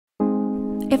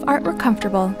If art were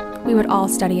comfortable, we would all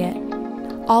study it,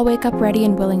 all wake up ready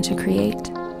and willing to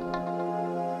create.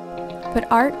 But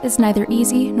art is neither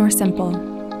easy nor simple.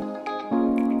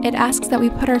 It asks that we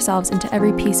put ourselves into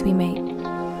every piece we make,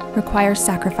 requires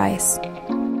sacrifice.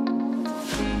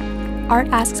 Art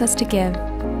asks us to give,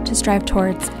 to strive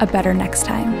towards a better next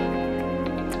time.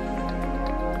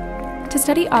 To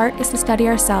study art is to study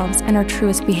ourselves and our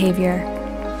truest behavior,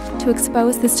 to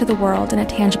expose this to the world in a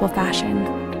tangible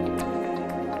fashion.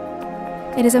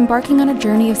 It is embarking on a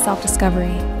journey of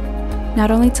self-discovery,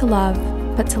 not only to love,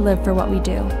 but to live for what we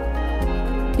do.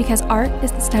 Because art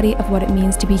is the study of what it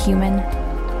means to be human,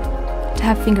 to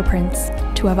have fingerprints,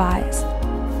 to have eyes.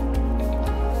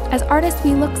 As artists,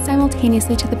 we look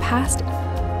simultaneously to the past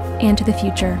and to the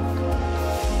future.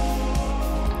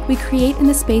 We create in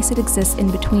the space that exists in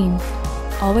between,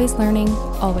 always learning,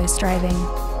 always striving,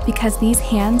 because these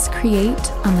hands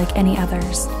create unlike any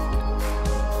others.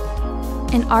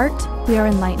 In art, we are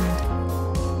enlightened.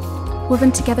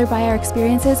 Woven together by our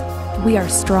experiences, we are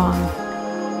strong.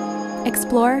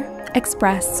 Explore,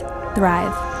 express,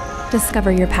 thrive.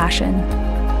 Discover your passion.